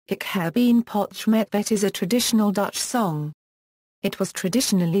Ik heb een potje met vet is a traditional Dutch song. It was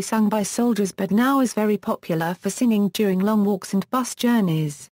traditionally sung by soldiers but now is very popular for singing during long walks and bus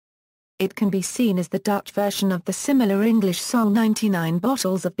journeys. It can be seen as the Dutch version of the similar English song 99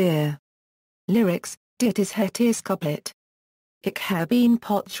 Bottles of Beer. Lyrics: Dit is het eerste couplet. Ik heb een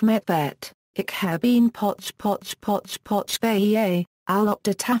potje met vet, ik heb een potje vee, al op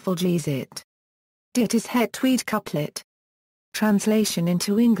de tafel gezet. Dit is het tweede couplet. Translation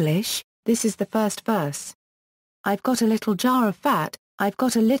into English: This is the first verse. I've got a little jar of fat, I've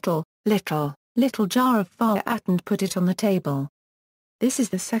got a little jar of fat and put it on the table. This is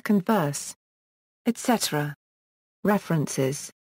the second verse. Etc. References